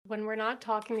when we're not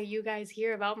talking to you guys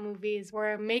here about movies,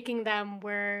 we're making them,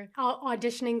 we're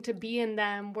auditioning to be in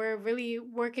them, we're really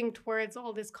working towards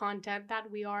all this content that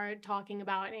we are talking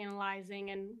about, analyzing,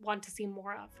 and want to see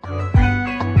more of.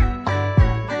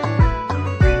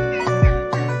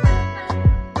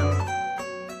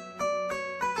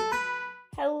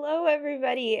 Hello,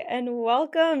 everybody, and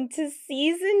welcome to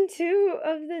season 2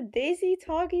 of the Desi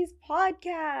Talkies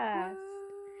podcast.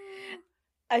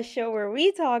 A show where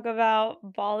we talk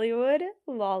about Bollywood,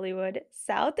 Lollywood,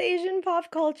 South Asian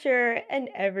pop culture, and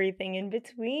everything in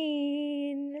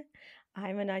between.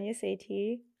 I'm Ananya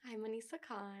Sethi. I'm Anisa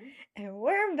Khan. And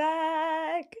we're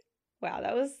back. Wow,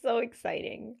 that was so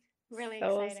exciting. Really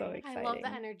so exciting. I love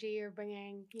the energy you're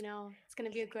bringing. It's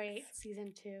going to be a great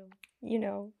season 2.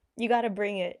 You got to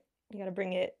bring it. You got to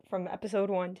bring it from episode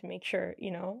 1 to make sure,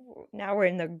 now we're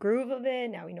in the groove of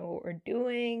it. Now we know what we're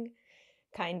doing.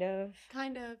 Kind of.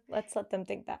 Let's let them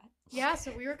think that. Yeah,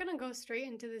 so we were going to go straight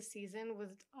into this season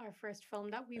with our first film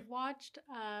that we've watched,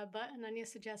 but Ananya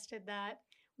suggested that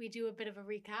we do a bit of a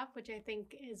recap, which I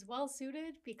think is well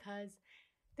suited because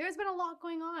there's been a lot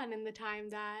going on in the time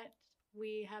that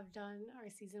we have done our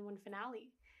season 1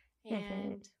 finale.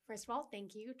 And first of all,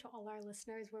 thank you to all our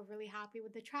listeners. We're really happy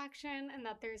with the traction and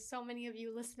that there's so many of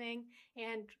you listening.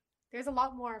 And there's a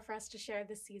lot more for us to share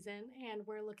this season. And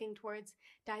we're looking towards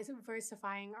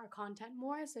diversifying our content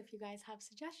more. So if you guys have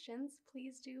suggestions,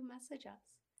 please do message us.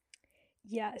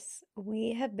 Yes,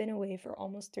 we have been away for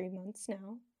almost 3 months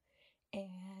now.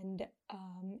 And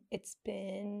it's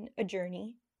been a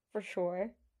journey for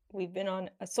sure. We've been on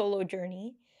a solo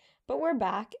journey. But we're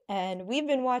back, and we've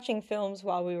been watching films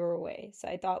while we were away. So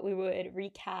I thought we would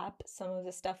recap some of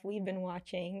the stuff we've been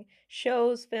watching.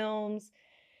 Shows, films,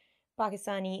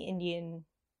 Pakistani, Indian,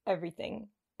 everything.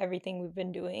 Everything we've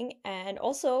been doing. And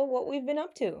also what we've been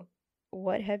up to.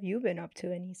 What have you been up to,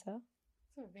 Anisa?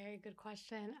 That's a very good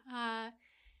question.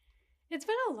 It's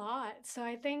been a lot. So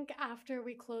I think after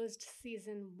we closed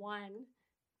season 1,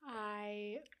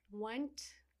 I went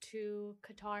to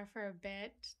Qatar for a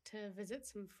bit to visit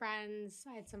some friends.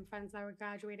 I had some friends that were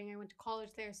graduating. I went to college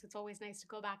there, so it's always nice to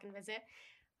go back and visit.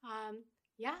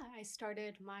 I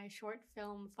started my short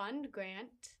film fund grant,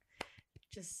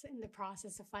 just in the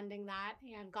process of funding that,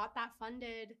 and got that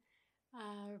funded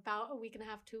about a week and a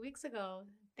half, 2 weeks ago.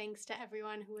 Thanks to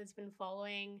everyone who has been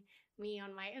following me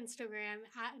on my Instagram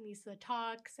at Anisa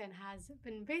Talks and has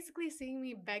been basically seeing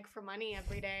me beg for money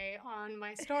every day on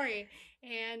my story.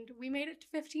 And we made it to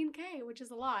 15K, which is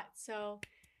a lot. So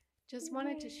just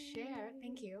wanted to share.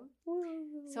 Thank you.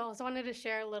 So also wanted to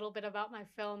share a little bit about my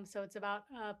film. So it's about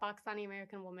a Pakistani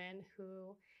American woman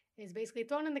who is basically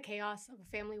thrown in the chaos of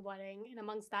a family wedding, and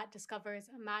amongst that discovers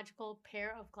a magical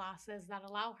pair of glasses that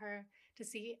allow her to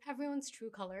see everyone's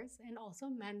true colors and also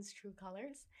men's true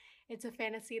colors. It's a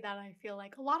fantasy that I feel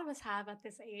like a lot of us have at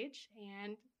this age,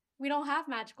 and we don't have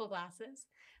magical glasses.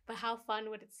 But how fun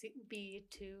would it be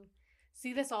to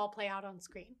see this all play out on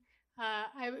screen?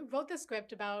 I wrote the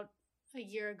script about a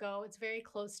year ago. It's very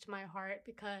close to my heart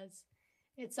because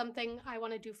it's something I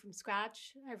want to do from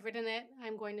scratch. I've written it,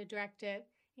 I'm going to direct it,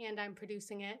 and I'm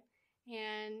producing it.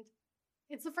 And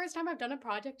it's the first time I've done a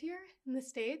project here in the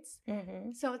States.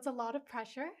 So it's a lot of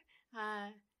pressure.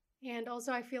 And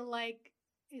also I feel like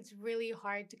it's really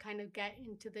hard to kind of get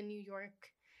into the New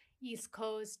York, East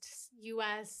Coast,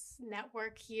 US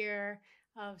network here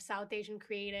of South Asian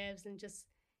creatives and just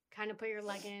kind of put your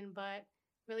leg in, but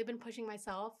really been pushing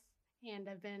myself. And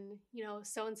I've been,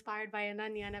 so inspired by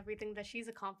Ananya and everything that she's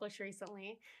accomplished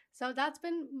recently. So that's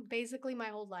been basically my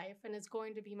whole life, and it's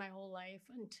going to be my whole life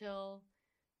until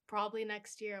probably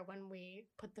next year when we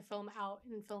put the film out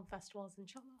in film festivals,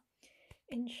 inshallah.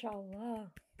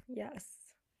 Inshallah. Yes.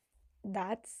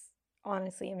 That's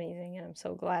honestly amazing, and I'm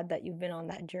so glad that you've been on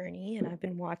that journey. And I've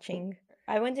been watching.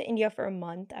 I went to India for a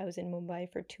month. I was in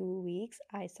Mumbai for 2 weeks.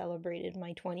 I celebrated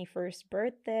my 21st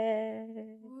birthday.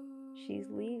 Ooh. She's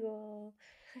legal.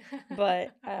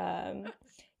 But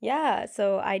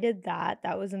so I did that.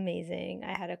 That was amazing.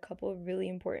 I had a couple of really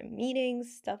important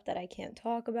meetings, stuff that I can't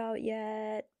talk about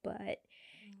yet, but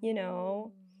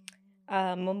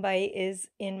Mumbai is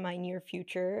in my near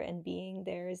future, and being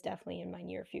there is definitely in my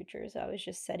near future. So I was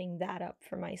just setting that up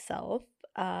for myself.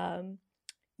 And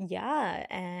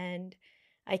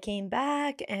I came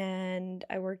back and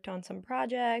I worked on some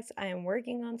projects. I am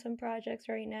working on some projects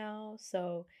right now.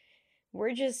 So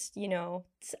we're just,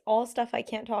 it's all stuff I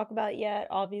can't talk about yet,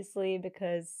 obviously,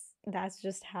 because that's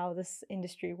just how this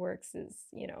industry works is,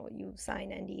 you sign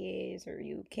NDAs or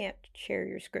you can't share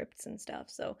your scripts and stuff.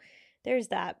 So there's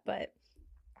that. But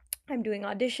I'm doing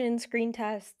auditions, screen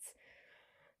tests,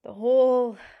 the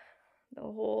whole the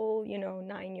whole,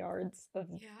 9 yards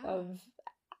Yeah. of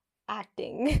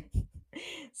acting.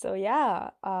 So yeah,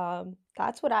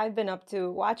 that's what I've been up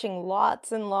to, watching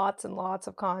lots and lots and lots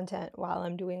of content while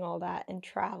I'm doing all that and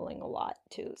traveling a lot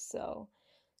too. So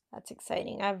that's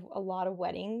exciting. I have a lot of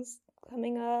weddings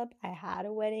coming up. I had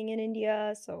a wedding in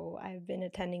India, so I've been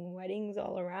attending weddings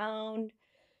all around.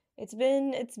 It's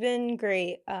been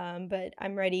great, but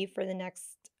I'm ready for the next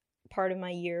part of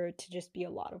my year to just be a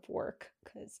lot of work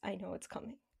because I know it's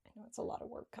coming. I know it's a lot of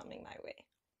work coming my way.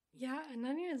 Yeah,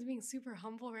 Ananya is being super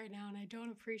humble right now, and I don't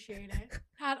appreciate it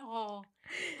at all.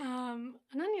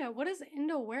 Ananya, what is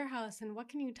Indo Warehouse, and what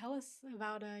can you tell us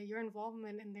about your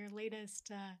involvement in their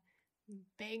latest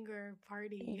banger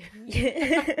party?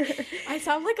 I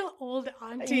sound like an old You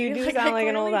auntie. do Like sound I like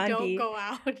an old clearly don't auntie. go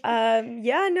out.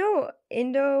 Yeah, no,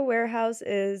 Indo Warehouse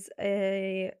is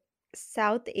a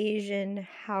South Asian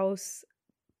house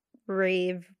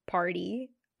rave party.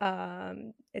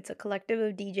 It's a collective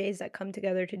of DJs that come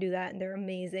together to do that, and they're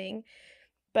amazing.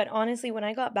 But honestly, when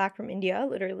I got back from India,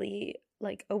 literally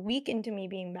like a week into me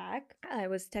being back, I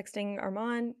was texting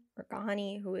Arman or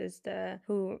Kahani,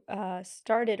 who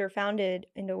started or founded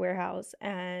Indo Warehouse,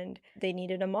 and they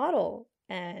needed a model.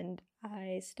 And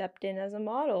I stepped in as a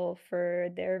model for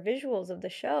their visuals of the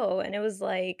show. And it was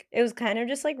kind of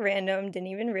just like random, didn't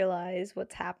even realize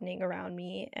what's happening around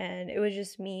me. And it was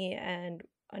just me and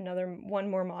one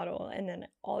more model. And then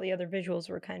all the other visuals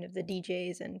were kind of the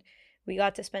DJs, and we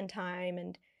got to spend time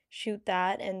and shoot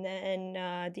that. And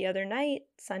then the other night,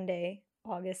 Sunday,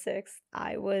 August 6th,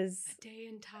 A day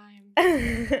in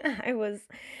time. I was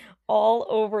all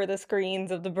over the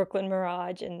screens of the Brooklyn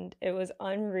Mirage, and it was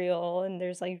unreal. And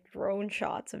there's like drone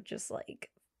shots of just like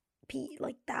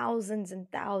thousands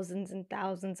and thousands and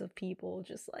thousands of people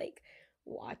just like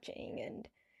watching, and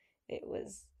it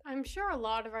was I'm sure a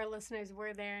lot of our listeners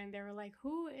were there and they were like,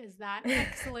 who is that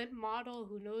excellent model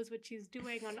who knows what she's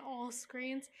doing on all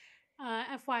screens?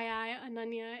 FYI,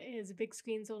 Ananya is big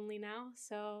screens only now.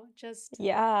 So just,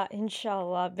 Yeah,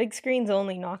 inshallah. Big screens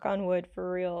only, knock on wood,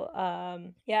 for real.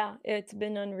 Yeah, it's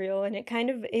been unreal, and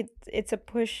it's a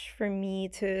push for me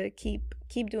to keep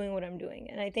doing what I'm doing.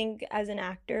 And I think as an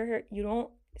actor,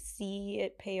 see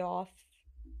it pay off.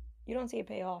 You don't see it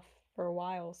pay off for a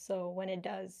while. So when it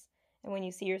does, and when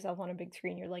you see yourself on a big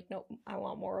screen, you're like, "Nope, I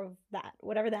want more of that.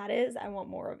 Whatever that is, I want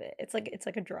more of it." It's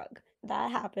like a drug.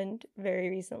 That happened very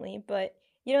recently, but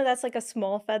that's like a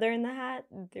small feather in the hat.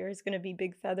 There's going to be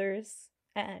big feathers,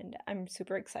 and I'm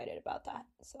super excited about that.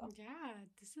 So, yeah,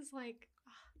 this is like,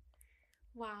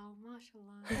 wow,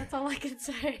 mashallah. That's all I can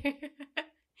say.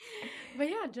 But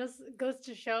yeah, just goes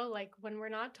to show like when we're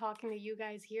not talking to you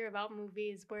guys here about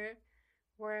movies,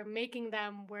 we're making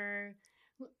them, we're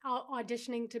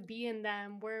auditioning to be in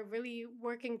them, we're really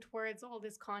working towards all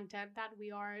this content that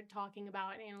we are talking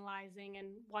about, analyzing, and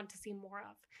want to see more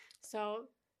of. So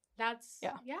that's,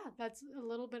 yeah. yeah, that's a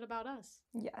little bit about us.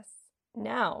 Yes.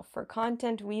 Now, for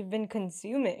content we've been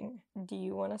consuming. Do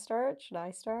you want to start? Should I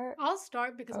start? I'll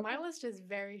start because my Okay. list is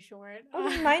very short.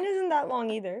 Okay, mine isn't that long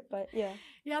either, but yeah.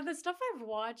 Yeah, the stuff I've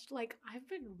watched, like, I've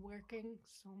been working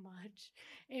so much,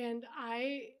 and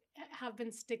I have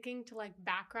been sticking to like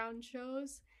background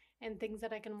shows and things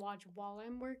that I can watch while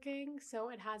I'm working. So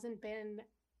it hasn't been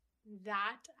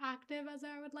that active as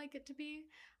I would like it to be.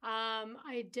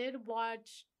 I did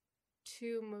watch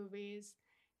two movies,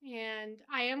 and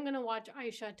I am gonna watch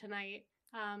Aisha tonight.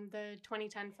 The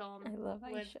 2010 film I love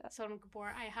with Aisha. Sonam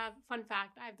Kapoor. I have, fun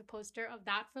fact, I have the poster of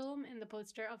that film and the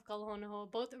poster of Kal Ho Na Ho,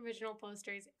 both original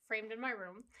posters framed in my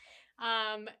room.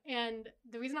 And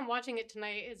the reason I'm watching it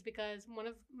tonight is because one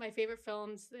of my favorite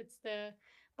films. It's the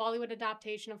Bollywood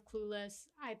adaptation of Clueless.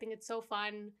 I think it's so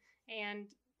fun, and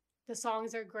the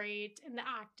songs are great, and the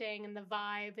acting and the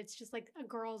vibe. It's just like a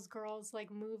girls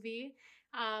like movie.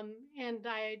 And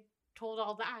I told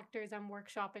all the actors I'm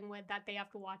workshopping with that they have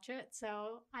to watch it.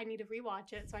 So I need to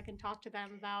rewatch it so I can talk to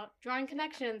them about drawing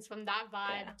connections from that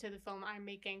vibe Yeah. to the film I'm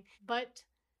making. But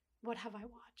what have I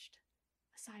watched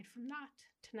aside from that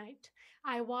tonight?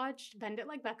 I watched Bend It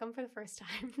Like Beckham for the first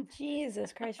time.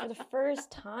 Jesus Christ, for the first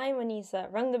time,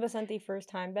 Anissa. Rung the Basanti first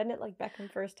time. Bend it like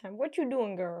Beckham first time. What you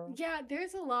doing, girl? Yeah,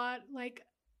 there's a lot like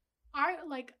I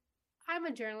like I'm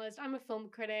a journalist, I'm a film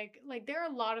critic. Like there are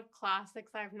a lot of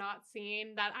classics I've not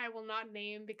seen that I will not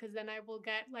name because then I will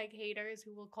get like haters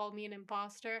who will call me an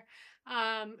imposter.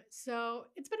 So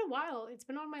it's been a while. It's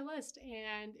been on my list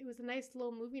and it was a nice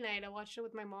little movie night. I watched it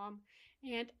with my mom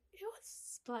and it was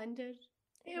splendid.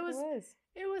 It It was was.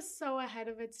 it was so ahead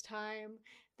of its time.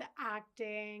 The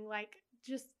acting, like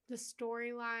just the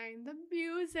storyline, the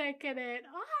music in it.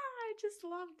 I just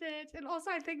loved it. And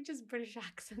also, I think just British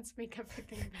accents make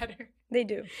everything better. They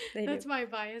do. They That's do. my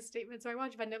bias statement. So I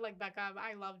watched Bend It Like Beckham.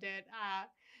 I loved it.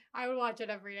 I would watch it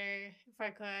every day if I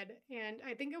could. And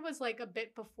I think it was like a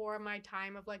bit before my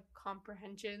time of like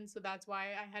comprehension. So that's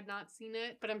why I had not seen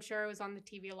it. But I'm sure it was on the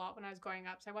TV a lot when I was growing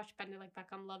up. So I watched Bend It Like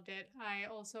Beckham, loved it.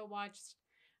 I also watched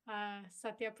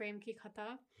Satya Prem Ki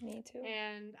Katha. Me too.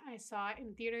 And I saw it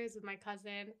in theaters with my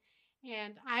cousin.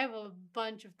 And I have a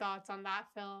bunch of thoughts on that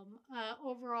film.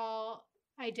 Overall,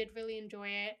 I did really enjoy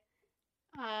it.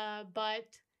 But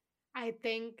I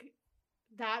think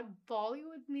that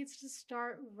Bollywood needs to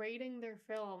start rating their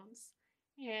films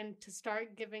and to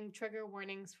start giving trigger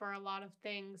warnings for a lot of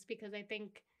things, because I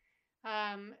think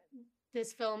um,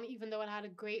 this film, even though it had a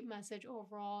great message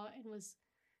overall and was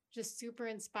just super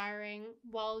inspiring,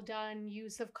 well done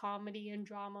use of comedy and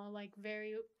drama, like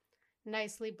very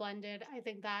nicely blended. I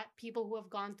think that people who have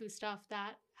gone through stuff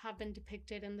that have been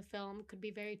depicted in the film could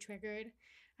be very triggered.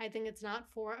 I think it's not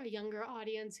for a younger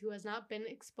audience who has not been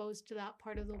exposed to that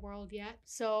part of the world yet.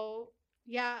 So,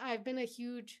 yeah, I've been a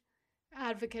huge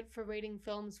advocate for rating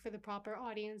films for the proper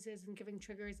audiences and giving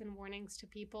triggers and warnings to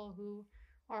people who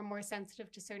are more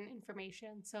sensitive to certain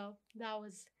information. So, that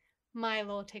was my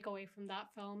little takeaway from that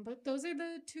film. But those are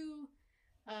the two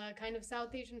kind of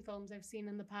South Asian films I've seen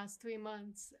in the past 3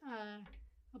 months.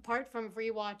 Apart from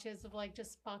rewatches of like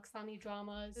just Pakistani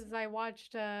dramas, I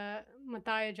watched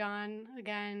Mataya Jan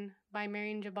again by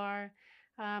Marian Jabbar.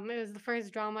 It was the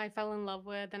first drama I fell in love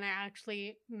with, and I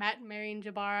actually met Marian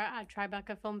Jabbar at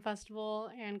Tribeca Film Festival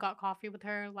and got coffee with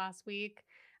her last week.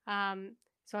 So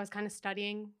I was kind of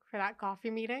studying for that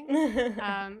coffee meeting.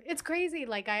 It's crazy.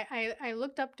 Like I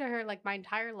looked up to her like my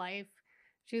entire life.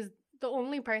 She's the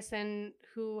only person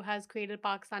who has created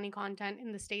Pakistani content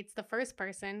in the States, the first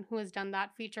person who has done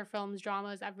that, feature films,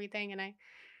 dramas, everything. And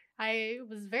I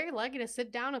was very lucky to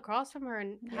sit down across from her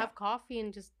and have coffee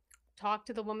and just talk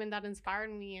to the woman that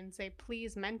inspired me and say,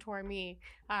 please mentor me.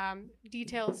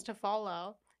 Details to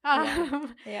follow.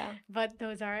 But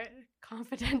those are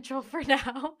confidential for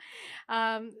now.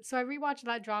 So I rewatched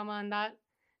that drama, and that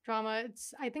drama,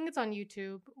 I think it's on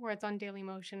YouTube or it's on Daily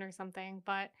Motion or something,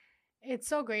 but it's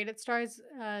so great. It stars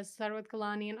Sarwat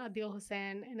Kalani and Adil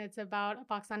Hussain, and it's about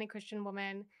a Pakistani Christian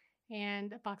woman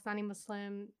and a Pakistani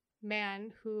Muslim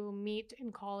man who meet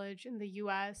in college in the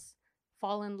US,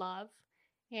 fall in love,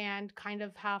 and kind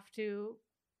of have to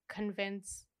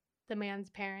convince the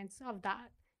man's parents of that.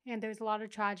 And there's a lot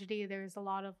of tragedy, there's a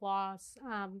lot of loss,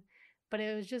 but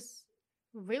it was just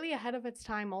really ahead of its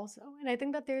time, also. And I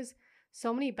think that there's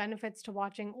so many benefits to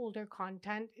watching older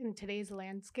content in today's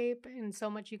landscape, and so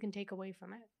much you can take away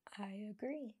from it. I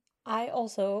agree. I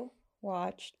also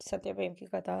watched Satya Prem Ki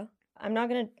Katha. I'm not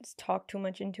going to talk too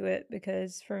much into it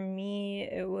because for me,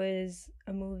 it was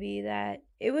a movie that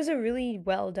it was a really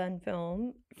well done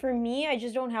film. For me, I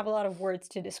just don't have a lot of words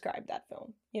to describe that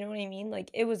film. You know what I mean?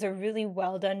 Like, it was a really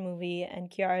well done movie, and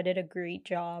Kiara did a great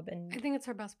job. And I think it's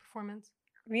her best performance.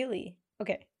 Really?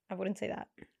 Okay, I wouldn't say that.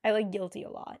 I like Guilty a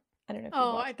lot. I don't know if you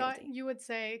watched I thought Guilty. you would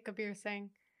say Kabir Singh.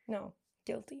 No,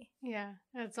 Guilty. Yeah,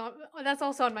 that's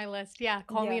also on my list. Yeah,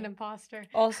 Call Me an Imposter.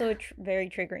 Also a very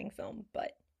triggering film,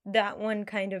 but that one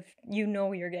kind of, you know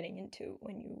what you're getting into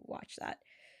when you watch that.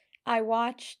 I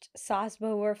watched Saas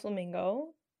Bahu Aur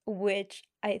Flamingo, which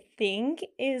I think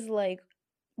is like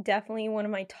definitely one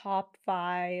of my top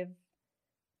 5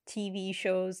 TV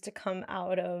shows to come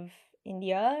out of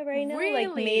India right now. Really?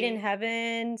 Like Made in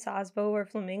Heaven, Saas Bahu Aur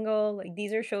Flamingo. Like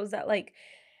these are shows that like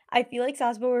I feel like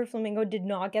Saas Bahu Aur Flamingo did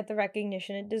not get the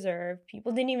recognition it deserved.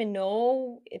 People didn't even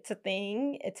know it's a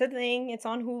thing. It's a thing. It's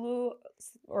on Hulu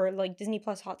or like Disney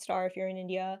Plus Hotstar if you're in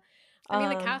India. I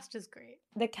mean, the cast is great.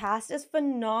 The cast is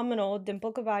phenomenal.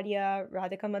 Dimple Kapadia,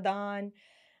 Radhika Madan,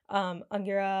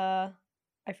 Angira,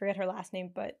 I forget her last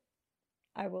name, but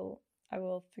I will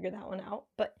figure that one out.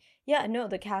 But yeah, no,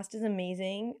 the cast is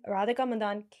amazing. Radhika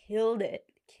Madan killed it,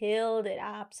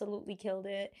 absolutely killed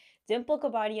it. Dimple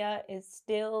Kapadia is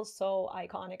still so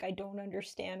iconic. I don't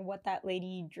understand what that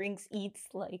lady drinks, eats,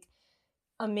 like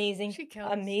amazing,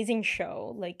 amazing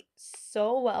show, like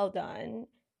so well done,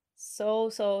 so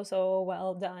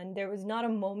well done. There was not a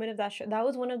moment of that show. That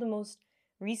was one of the most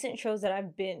recent shows that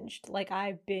I've binged. Like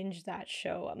I binged that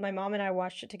show. My mom and I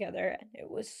watched it together, and it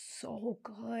was so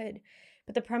good.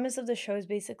 But the premise of the show is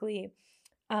basically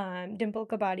Dimple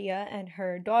Kapadia and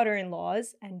her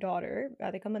daughter-in-laws and daughter,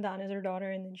 Radhika Madan is her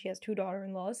daughter, and then she has 2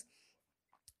 daughter-in-laws.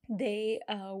 They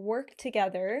work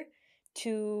together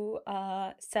to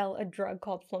sell a drug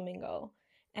called Flamingo.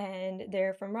 And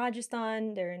they're from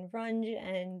Rajasthan, they're in Ranj,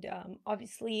 and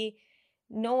obviously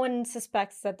no one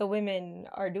suspects that the women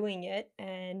are doing it,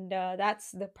 and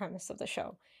that's the premise of the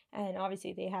show. And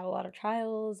obviously they have a lot of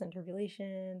trials and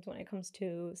tribulations when it comes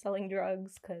to selling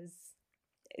drugs because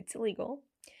it's illegal.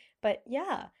 But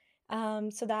yeah,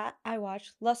 so that I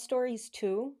watched Lust Stories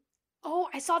 2. Oh,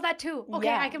 I saw that too. Okay,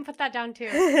 I Yeah. can put that down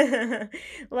too.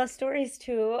 Lust Stories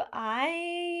 2.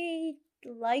 I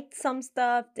liked some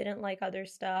stuff, didn't like other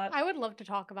stuff. I would love to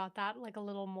talk about that like a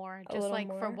little more. A Just little like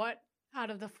for more. what out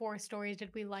of the 4 stories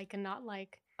did we like and not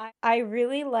like? I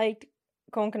really liked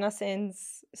Konkana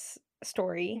Sen's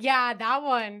story. Yeah, that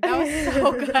one. That was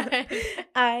so good.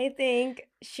 I think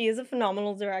she is a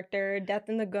phenomenal director. Death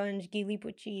in the Gunj, Gili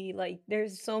Pucci, like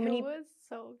there's It was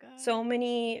so good. so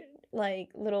many like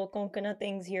little Konkana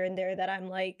things here and there that I'm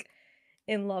like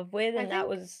in love with, and that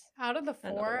was out of the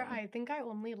 4, one. I think I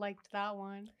only liked that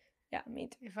one. Yeah, me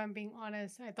too. If I'm being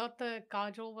honest, I thought the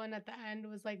Kajol one at the end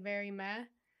was like very meh.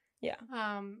 Yeah.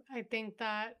 I think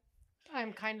that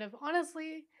I'm kind of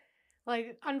honestly,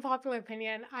 like, unpopular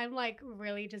opinion, I'm like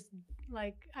really just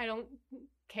like I don't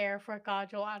care for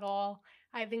Kajol at all.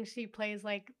 I think she plays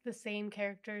like the same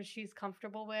characters she's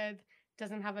comfortable with,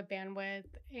 doesn't have a bandwidth,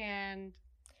 and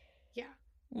yeah.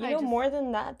 You know, more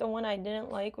than that, the one I didn't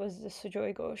like was the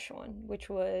Sujoy Ghosh one, which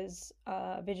was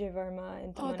Vijay Verma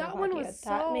and Tamanna that one Bhatia. was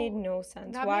That made no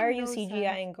sense. Why are you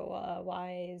CGIing Goa?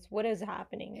 What is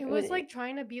happening? It was like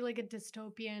trying to be like a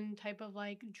dystopian type of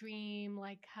like dream,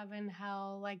 like heaven,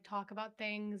 hell, like talk about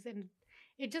things, and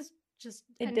it just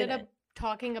ended up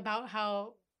talking about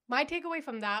how my takeaway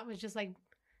from that was just like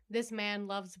this man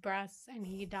loves breasts and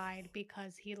he died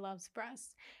because he loves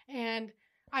breasts. And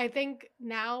I think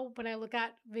now when I look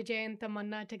at Vijay and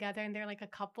Tamanna together and they're like a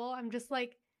couple, I'm just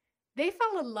like, they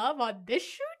fell in love on this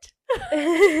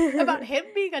shoot? About him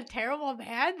being a terrible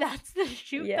man? That's the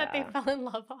shoot that they fell in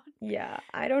love on. Yeah,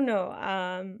 I don't know.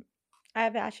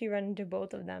 I've actually run into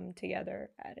both of them together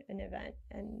at an event,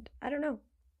 and I don't know.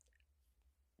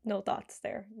 No thoughts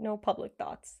there. No public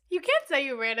thoughts. You can't say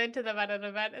you ran into them at an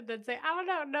event and then say, I don't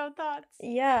know, no thoughts.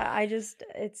 Yeah,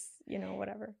 it's,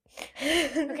 whatever.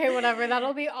 Okay, whatever.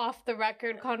 That'll be off the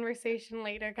record conversation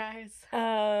later, guys.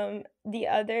 The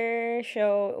other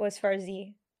show was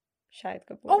Farzi, Shahid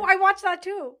Kapoor. Oh, I watched that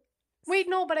too. Wait,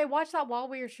 no, but I watched that while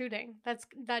we were shooting.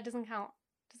 That doesn't count.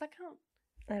 Does that count?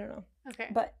 I don't know. Okay.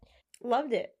 But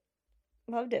loved it.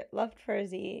 Loved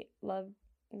Farzi. Loved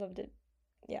it.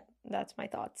 Yeah, that's my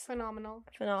thoughts. Phenomenal.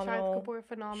 Shahid Kapoor,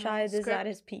 phenomenal. Shahid is at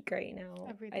his peak right now.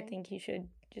 Everything. I think he should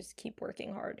just keep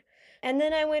working hard. And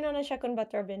then I went on a Shakun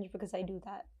Batra binge because I do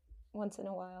that once in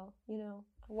a while. I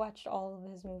watched all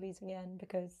of his movies again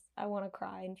because I want to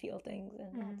cry and feel things,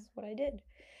 and that's what I did.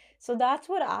 So that's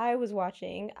what I was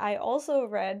watching. I also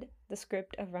read the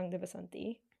script of Rang de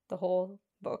Basanti, the whole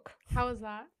book. How was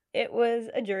that? It was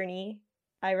a journey.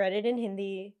 I read it in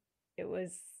Hindi. It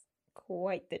was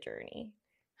quite the journey.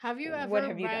 Have you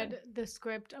ever read the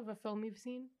script of a film you've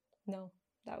seen? No,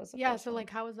 that was the first one. Like,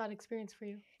 how was that experience for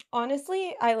you?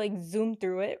 Honestly, I zoomed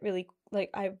through it really.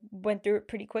 I went through it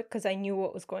pretty quick because I knew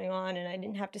what was going on, and I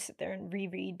didn't have to sit there and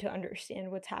reread to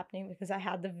understand what's happening because I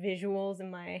had the visuals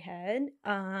in my head.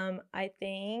 I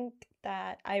think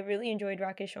that I really enjoyed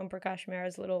Rakesh Om Prakash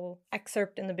Mehra's little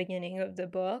excerpt in the beginning of the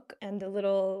book, and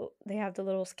they have the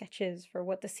little sketches for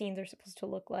what the scenes are supposed to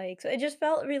look like. So it just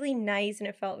felt really nice, and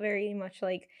it felt very much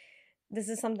like this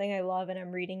is something I love, and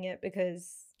I'm reading it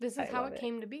because this is how it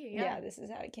came to be. Yeah, this is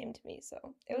how it came to me.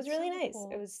 So it was really nice.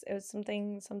 Cool. It was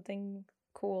something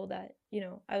cool that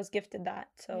I was gifted that.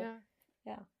 So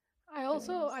yeah.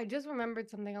 I just remembered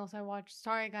something else I watched.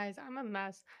 Sorry guys, I'm a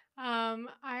mess. I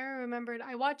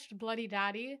watched Bloody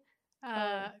Daddy.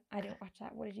 I didn't watch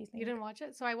that. What did you think? You didn't watch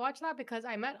it? So I watched that because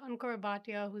I met Ankur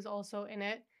Bhatia, who's also in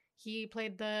it. He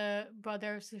played the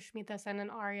brother of Sushmita Sen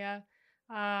and Arya.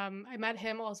 I met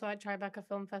him also at Tribeca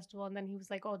Film Festival, and then he was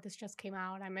like, oh, this just came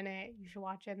out, I'm in it, you should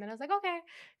watch it. And then I was like, okay,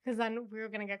 because then we were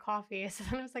gonna get coffee. So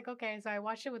then I was like, okay. So I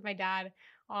watched it with my dad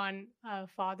on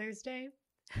Father's Day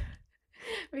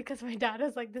because my dad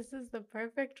was like, this is the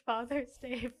perfect Father's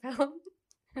Day film.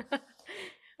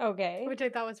 Okay. Which I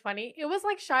thought was funny. It was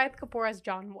like Shahid Kapoor as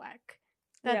John Wick.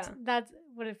 That's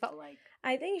what it felt like.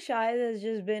 I think Shahid has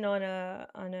just been on a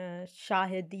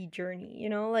Shahid-y journey,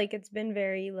 like it's been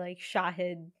very like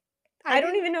Shahid. I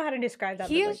don't even know how to describe that.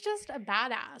 He is just a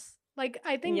badass. Like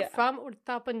I think from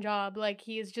Urta Punjab, like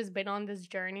he has just been on this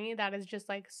journey that is just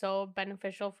like so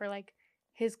beneficial for like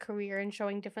his career and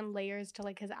showing different layers to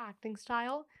like his acting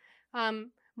style.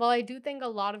 While I do think a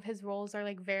lot of his roles are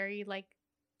like very like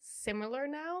similar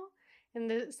now, in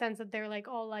the sense that they're like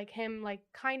all like him, like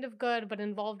kind of good but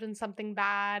involved in something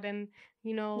bad, and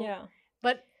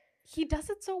but he does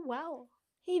it so well.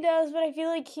 He does, but I feel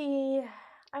like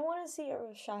I want to see a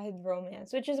Shahid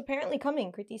romance, which is apparently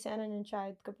coming. Kriti Sanon and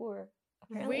Shahid Kapoor.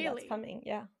 Apparently that's Really? coming.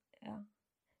 Yeah, yeah.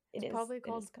 It It's is. probably It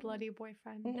called is coming. Bloody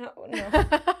Boyfriend. No, no.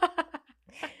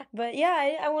 But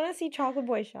yeah, I want to see Chocolate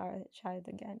Boy Shahid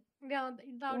again. Yeah,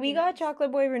 that would We be got nice. Chocolate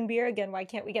Boy Ranbir again. Why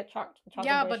can't we get Chocolate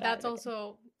Yeah, Boy but that's Shahid again?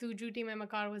 also Tu Jhuti Main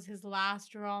Makar was his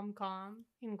last rom-com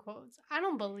in quotes. I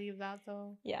don't believe that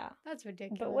though. Yeah. That's But what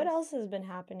ridiculous. else has been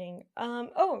happening?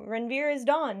 Oh, Ranbir is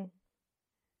Dawn.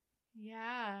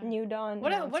 Yeah. New Dawn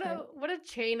announcement. What a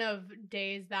chain of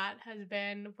days that has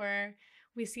been where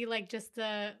we see like just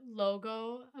the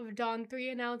logo of Dawn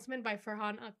 3 announcement by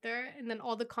Farhan Akhtar and then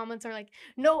all the comments are like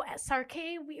no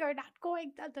SRK we are not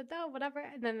going da da da whatever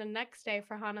and then the next day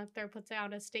Farhan Akhtar puts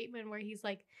out a statement where he's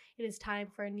like it is time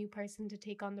for a new person to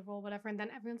take on the role whatever and then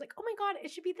everyone's like oh my god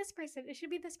it should be this person it should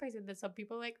be this person then some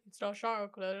people are like it's not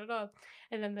Shahrukh da, da, da.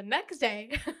 And then the next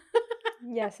day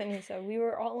Yes, Anissa, we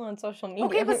were all on social media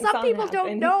okay, but when we some saw it people don't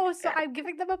happen. know, so I'm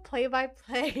giving them a play by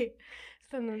play.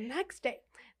 So the next day,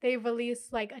 they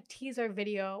release like a teaser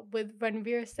video with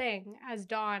Ranveer Singh as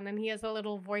Dawn, and he has a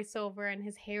little voiceover, and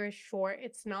his hair is short.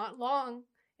 It's not long,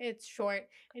 it's short,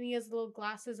 and he has little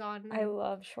glasses on. I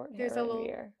love short hair There's a little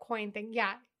Ranveer. coin thing.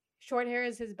 Yeah, short hair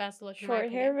is his best look, in my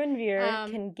Short hair opinion.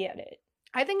 Ranveer can get it.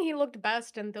 I think he looked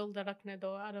best in Dil Dhadakne Do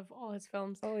out of all his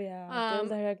films. Oh yeah, Dil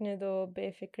Dhadakne Do,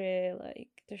 Befikre, like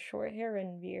the short hair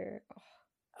Ranveer.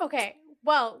 Oh. Okay,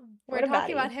 well, we're What a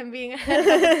talking baddie. about him being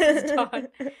his Dawn.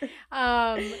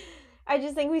 I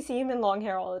just think we see him in long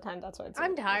hair all the time. That's why it's.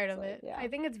 I'm tired of like, it. Yeah. I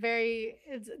think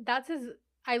that's his.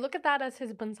 I look at that as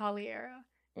his Bansali era,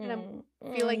 and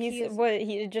I feel like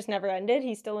he just never ended.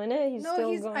 He's still in it.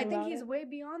 I think he's way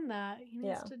beyond that. He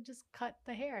needs to just cut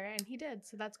the hair, and he did,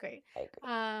 so that's great. I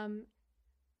agree.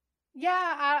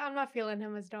 Yeah, I'm not feeling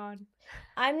him as Dawn.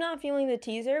 I'm not feeling the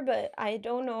teaser, but I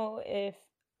don't know if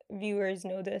viewers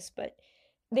know this, but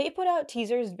they put out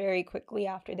teasers very quickly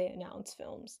after they announce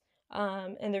films.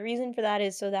 And the reason for that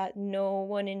is so that no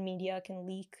one in media can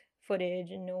leak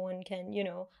footage and no one can,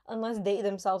 unless they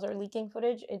themselves are leaking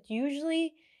footage. It's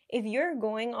usually, if you're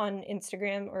going on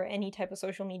Instagram or any type of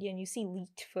social media and you see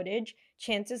leaked footage,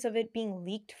 chances of it being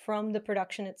leaked from the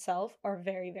production itself are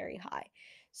very, very high.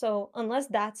 So unless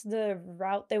that's the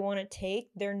route they want to take,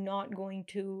 they're not going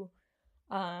to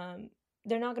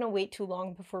wait too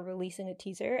long before releasing a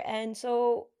teaser. And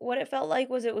so what it felt like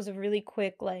was it was a really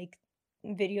quick like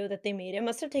video that they made. It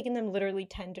must have taken them literally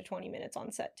 10 to 20 minutes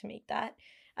on set to make that.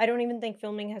 I don't even think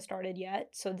filming has started yet,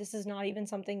 so this is not even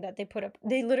something that they put up.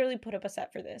 They literally put up a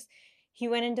set for this. He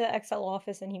went into the Excel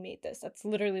office and he made this. That's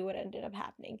literally what ended up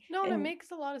happening. No, and it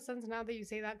makes a lot of sense now that you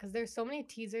say that because there's so many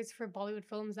teasers for Bollywood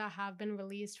films that have been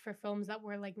released for films that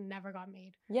were like never got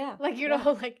made. Yeah. Like, you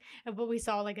know, like, but we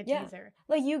saw like a teaser.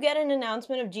 Like you get an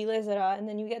announcement of Gile Zara and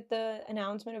then you get the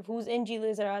announcement of who's in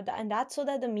Gile Zara and that's so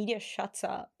that the media shuts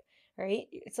up, right?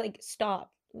 It's like,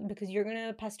 stop. Because you're going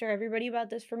to pester everybody about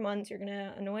this for months. You're going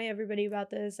to annoy everybody about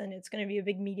this and it's going to be a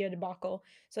big media debacle.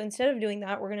 So instead of doing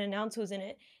that, we're going to announce who's in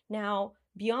it. Now,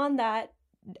 beyond that,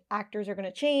 actors are going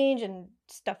to change and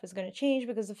stuff is going to change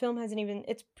because the film hasn't even,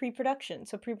 it's pre-production.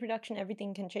 So pre-production,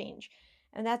 everything can change.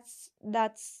 And that's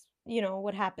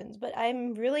what happens. But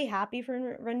I'm really happy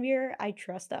for Ranveer. I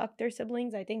trust the Akhtar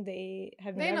siblings. I think they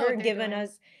have never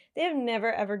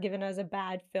ever given us a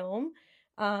bad film.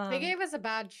 They gave us a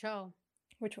bad show.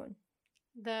 Which one?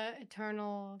 The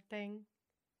Eternal thing.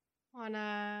 On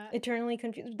a Eternally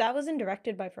Confused. That wasn't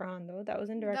directed by Farhan though. That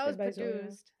wasn't directed by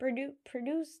produced. Zoya.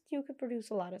 Produced. You could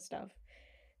produce a lot of stuff.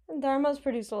 And Dharma's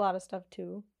produced a lot of stuff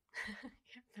too.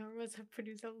 Yeah, Dharma's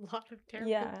produced a lot of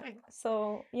terrible things.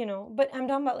 So but I'm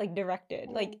talking about like directed,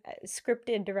 like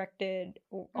scripted, directed.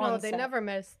 No, they never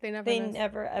miss. They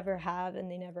never ever have,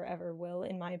 and they never ever will,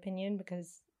 in my opinion,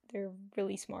 because they're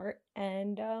really smart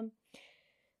and.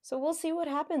 So we'll see what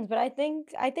happens, but I think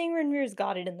Ranveer's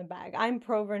got it in the bag. I'm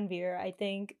pro Ranveer. I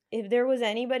think if there was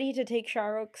anybody to take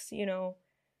Shahrukh's,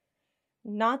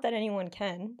 not that anyone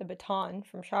can, the baton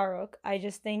from Shahrukh, I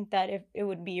just think that if it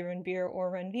would be Ranveer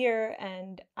or Ranveer,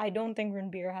 and I don't think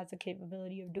Ranveer has the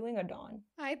capability of doing a Dawn.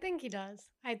 I think he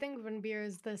does. I think Ranveer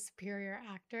is the superior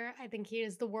actor. I think he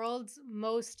is the world's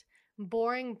most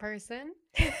boring person,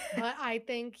 but I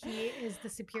think he is the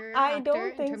superior actor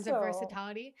in terms of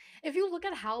versatility. If you look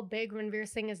at how big Ranveer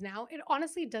Singh is now, it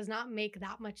honestly does not make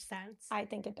that much sense. I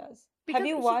think it does. Because have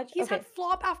you watched? He's had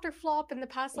flop after flop in the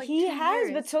past he 2 has,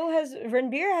 years. But so has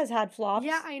Ranveer has had flops.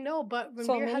 Yeah, I know, but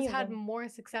Ranveer has had more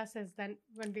successes than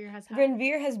Ranveer has had.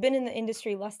 Ranveer has been in the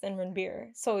industry less than Ranveer,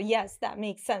 so yes, that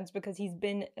makes sense because he's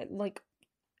been like.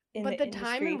 But the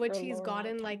time in which he's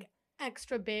gotten like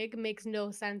extra big makes no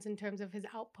sense in terms of his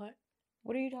output.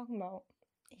 What are you talking about?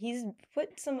 He's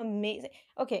put some amazing.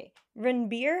 Okay,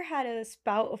 Ranbir had a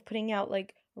spout of putting out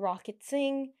like Rocket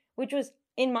Sing, which was,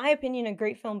 in my opinion, a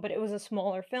great film, but it was a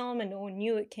smaller film and no one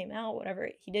knew it came out. Whatever.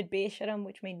 He did Besharam,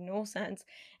 which made no sense.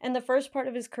 And the first part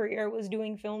of his career was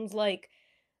doing films like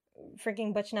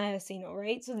freaking Bachna Hasino,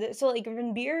 right? So like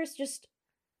Ranbir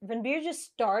just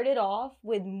started off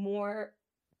with more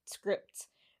scripts.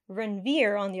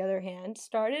 Ranveer, on the other hand,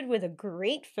 started with a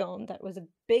great film that was a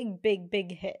big, big,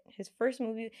 big hit. His first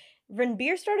movie,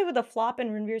 Ranveer started with a flop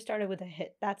and Ranveer started with a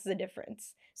hit. That's the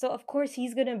difference. So of course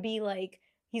he's gonna be like,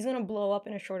 he's gonna blow up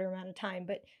in a shorter amount of time.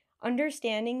 But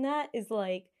understanding that is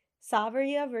like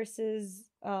Savarya versus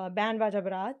Band Baja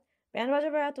Barat. Band Baja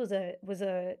Barat was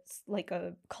a like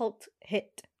a cult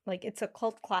hit. Like it's a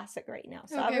cult classic right now.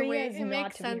 Okay, Savarya wait, is it not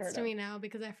makes to be sense heard to of. me now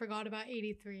because I forgot about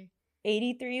 83.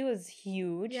 83 was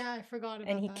huge. Yeah, I forgot about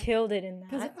And he that. killed it in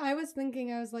Because that. I was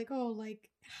thinking, I was like, oh, like,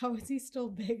 how is he still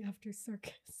big after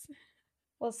Circus?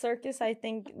 Well, Circus, I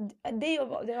think they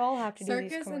all have to do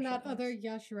these Circus commercial and that things. other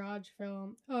Yash Raj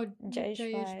film. Oh, Jayesh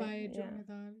Jayesh Bhai, Bhai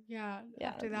Jodhar. Yeah, yeah.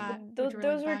 after that. Those which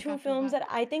those were back two after films that. that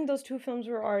I think those two films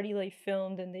were already like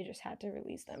filmed and they just had to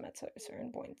release them at a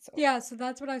certain point. So Yeah, so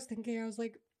that's what I was thinking. I was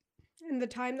like, in the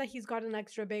time that he's gotten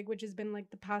extra big, which has been like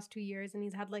the past 2 years, and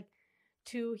he's had like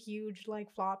two huge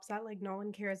like flops that like no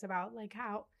one cares about, like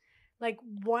how, like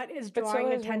what is but so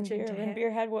drawing is attention Ranbir. to him?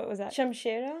 Ranbir had, what was that?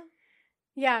 Shamshera?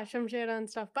 Yeah, Shamshera and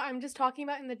stuff. But I'm just talking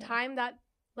about in the Yeah. time that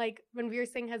like Ranveer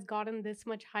Singh has gotten this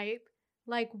much hype.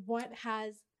 Like what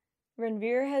has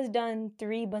Ranbir has done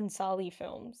 3 Bansali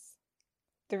films.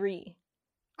 3.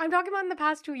 I'm talking about in the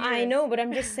past 2 years. I know, but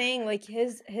I'm just saying, like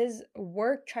his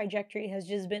work trajectory has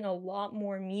just been a lot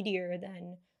more meteor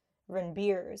than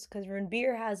Ranbir's, because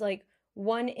Ranbir has like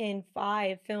 1 in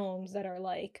 5 films that are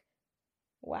like,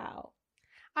 wow.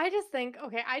 I just think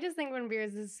Ranveer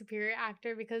is a superior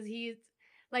actor because he's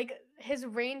like his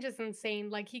range is insane.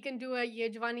 Like he can do a Ye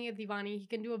Jawani Hai Deewani, he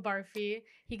can do a Barfi,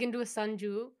 he can do a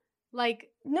Sanju.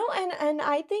 Like No, and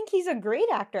I think he's a great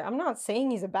actor. I'm not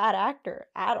saying he's a bad actor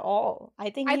at all. I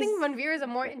think Ranveer is a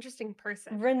more interesting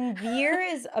person.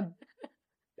 Ranveer is a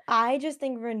I just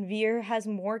think Ranveer has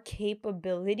more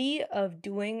capability of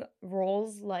doing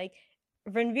roles like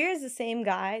Ranveer is the same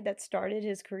guy that started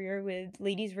his career with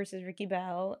Ladies versus Ricky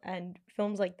Bell and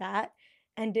films like that,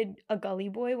 and did a Gully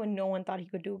Boy when no one thought he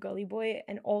could do a Gully Boy,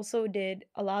 and also did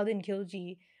Alauddin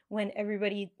Khilji when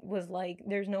everybody was like,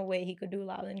 there's no way he could do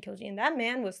Alauddin Khilji. And that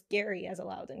man was scary as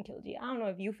Alauddin Khilji. I don't know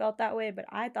if you felt that way, but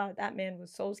I thought that man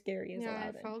was so scary as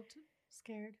Alauddin. I felt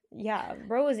scared. Yeah,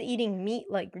 bro was eating meat,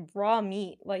 like raw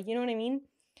meat. Like, you know what I mean?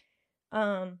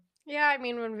 Yeah, I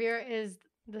mean Ranveer is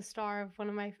the star of one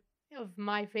of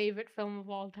my favorite film of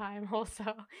all time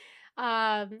also.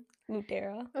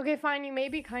 Lutera. Okay, fine, you may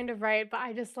be kind of right, but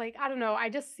I just like I don't know, I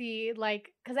just see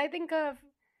like cuz I think of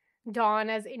Dawn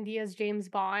as India's James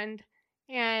Bond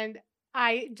and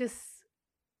I just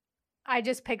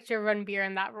picture Ranbir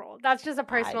in that role. That's just a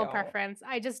personal preference.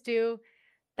 I just do.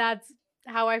 That's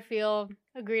how I feel.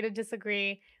 Agree to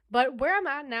disagree. But where I'm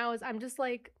at now is I'm just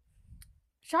like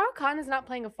Shah Rukh Khan is not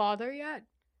playing a father yet.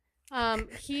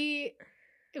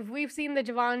 If we've seen the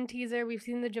Jawan teaser, we've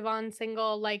seen the Jawan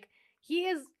single, like he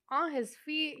is on his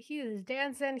feet, he is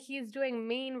dancing, he's doing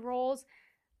main roles.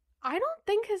 I don't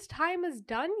think his time is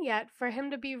done yet for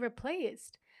him to be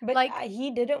replaced. But like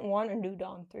he didn't want to do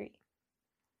Dawn 3.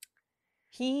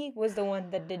 He was the one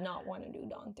that did not want to do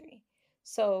Dawn 3.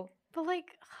 So, but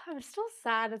like I'm still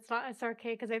sad it's not SRK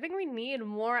because I think we need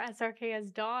more SRK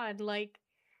as Dawn. Like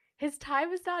his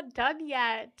time is not done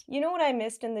yet. You know what I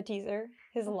missed in the teaser?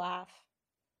 His laugh.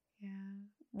 Yeah.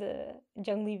 The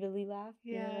Jungli Billy laugh.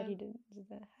 Yeah. You know that he did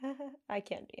the I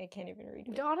can't even read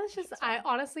it. Dawn is just I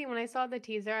honestly when I saw the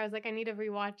teaser, I was like, I need to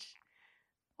rewatch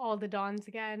all the Dawns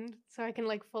again so I can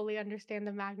like fully understand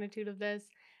the magnitude of this.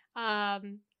 But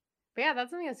yeah,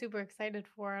 that's something I'm super excited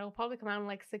for. It'll probably come out in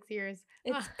like 6 years.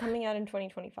 It's coming out in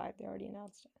 2025. They already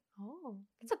announced it. Oh,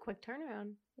 that's a quick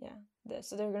turnaround. Yeah.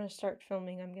 So they're going to start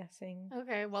filming, I'm guessing.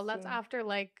 Okay, well, that's after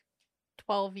like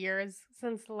 12 years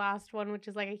since the last one, which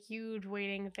is like a huge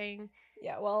waiting thing.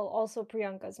 Yeah, well, also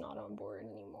Priyanka's not on board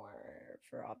anymore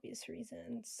for obvious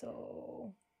reasons,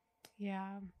 so...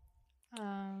 Yeah.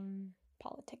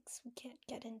 Politics we can't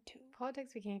get into.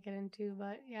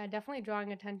 But yeah, definitely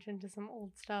drawing attention to some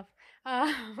old stuff.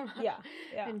 Yeah.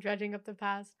 And dredging up the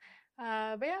past.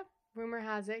 But yeah, rumor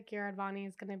has it Kiara Advani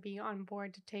is going to be on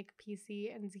board to take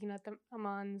PC and Zinat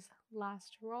Aman's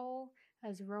last role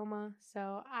as Roma.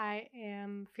 So I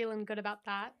am feeling good about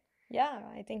that. Yeah,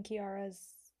 I think Kiara's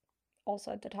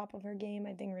also at the top of her game.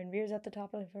 I think Ranveer's at the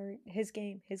top of his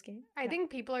game. I think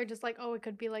people are just like, oh, it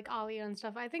could be like Alia and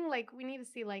stuff. I think like we need to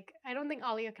see like I don't think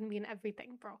Alia can be in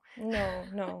everything, bro.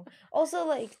 No. Also,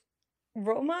 like,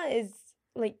 Roma is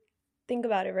like, think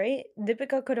about it, right?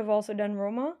 Deepika could have also done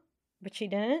Roma, but she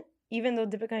didn't. Even though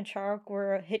Deepika and Shahrukh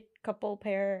were a hit couple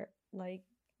pair, like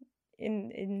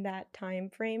in that time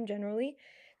frame generally.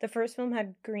 The first film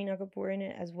had Kareena Kapoor in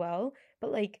it as well,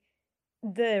 but like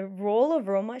the role of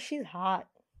Roma, she's hot.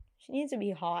 She needs to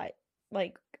be hot.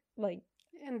 Like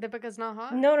And Deepika's not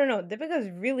hot? no. Deepika's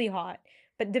really hot.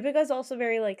 But Deepika's also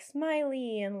very like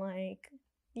smiley and like,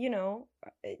 you know,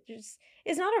 it's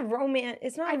not a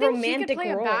it's not I a think romantic she could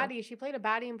play role. a baddie. She played a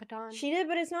baddie in Pathaan. She did,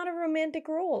 but it's not a romantic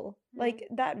role. Like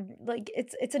that, like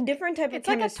it's a different type of It's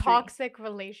like a chemistry. toxic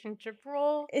relationship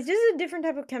role. It's just a different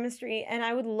type of chemistry, and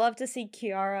I would love to see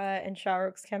Kiara and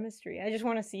Shahrukh's chemistry. I just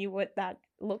want to see what that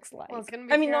looks like. Well, it's gonna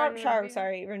be I mean, Kiara not and Shahrukh, Ranveer.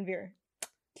 sorry, Ranveer.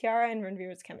 Kiara and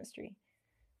Ranveer's chemistry.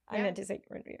 I Yeah. meant to say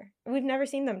Ranveer. We've never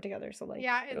seen them together, so like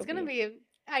Yeah, it's gonna be.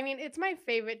 I mean, it's my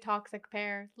favorite toxic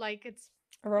pair. Like it's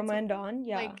Roma and Dawn.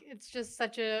 Yeah. like it's just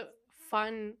such a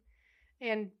fun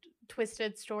and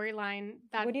twisted storyline.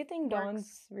 That What do you think works.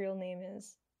 Dawn's real name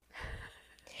is?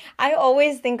 I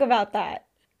always think about that.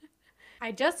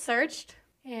 I just searched,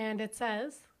 and it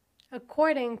says,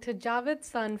 according to Javed's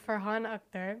son Farhan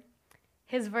Akhtar,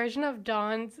 his version of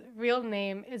Dawn's real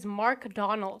name is Mark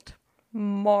Donald.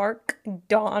 Mark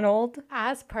Donald.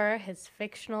 As per his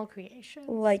fictional creation.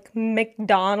 Like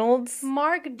McDonald's.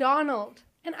 Mark Donald.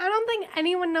 And I don't think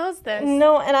anyone knows this.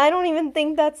 No, and I don't even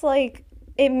think that's like,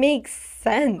 it makes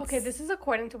sense. Okay, this is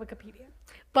according to Wikipedia.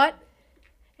 But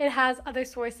it has other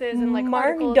sources and like Mark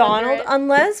articles Donald, under it.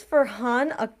 unless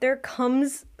Farhan Akhtar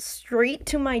comes straight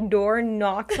to my door,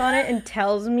 knocks on it, and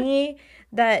tells me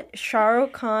that Shah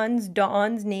Rukh Khan's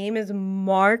Dawn's name is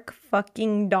Mark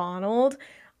fucking Donald,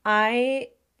 I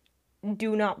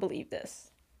do not believe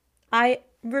this. I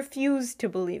refuse to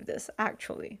believe this,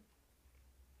 actually.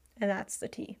 And that's the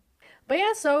tea. But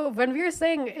yeah, so Ranveer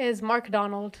Singh is Mark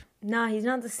Donald. Nah, he's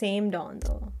not the same Dawn,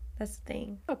 though. That's the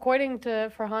thing. According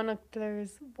to Farhan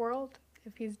Akhtar's world,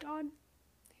 if he's Dawn,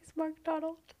 he's Mark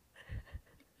Donald.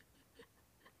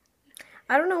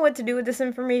 I don't know what to do with this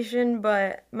information,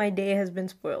 but my day has been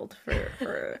spoiled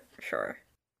for sure.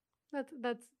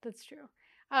 That's true.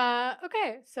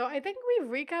 Okay, so I think we've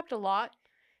recapped a lot.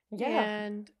 Yeah.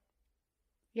 And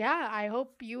yeah, I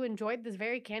hope you enjoyed this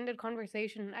very candid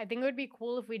conversation. I think it would be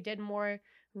cool if we did more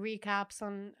recaps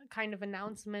on kind of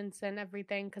announcements and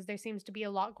everything, because there seems to be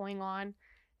a lot going on.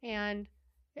 And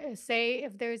say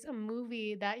if there's a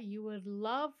movie that you would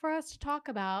love for us to talk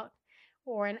about,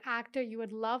 or an actor you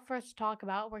would love for us to talk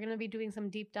about, we're going to be doing some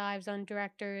deep dives on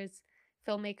directors,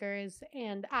 filmmakers,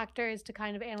 and actors to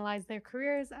kind of analyze their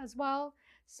careers as well,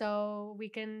 so we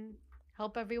can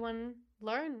help everyone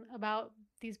learn about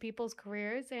these people's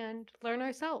careers and learn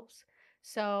ourselves.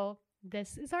 So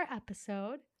this is our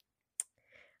episode.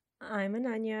 I'm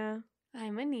Ananya.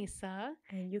 I'm Anissa.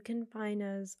 And you can find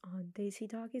us on Desi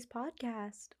Talkies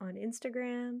podcast on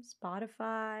Instagram,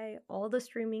 Spotify, all the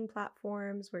streaming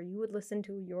platforms where you would listen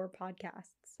to your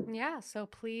podcasts. Yeah, so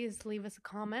please leave us a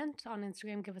comment on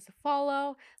Instagram, give us a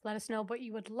follow, let us know what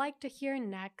you would like to hear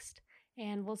next,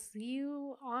 and we'll see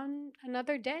you on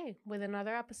another day with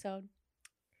another episode.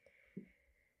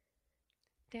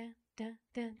 Dun, dun,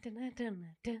 dun, dun, dun, dun,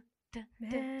 dun, dun, dun,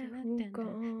 dun, dun, dun, dun,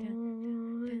 dun, dun,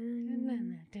 dun, dun,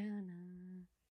 dun, dun.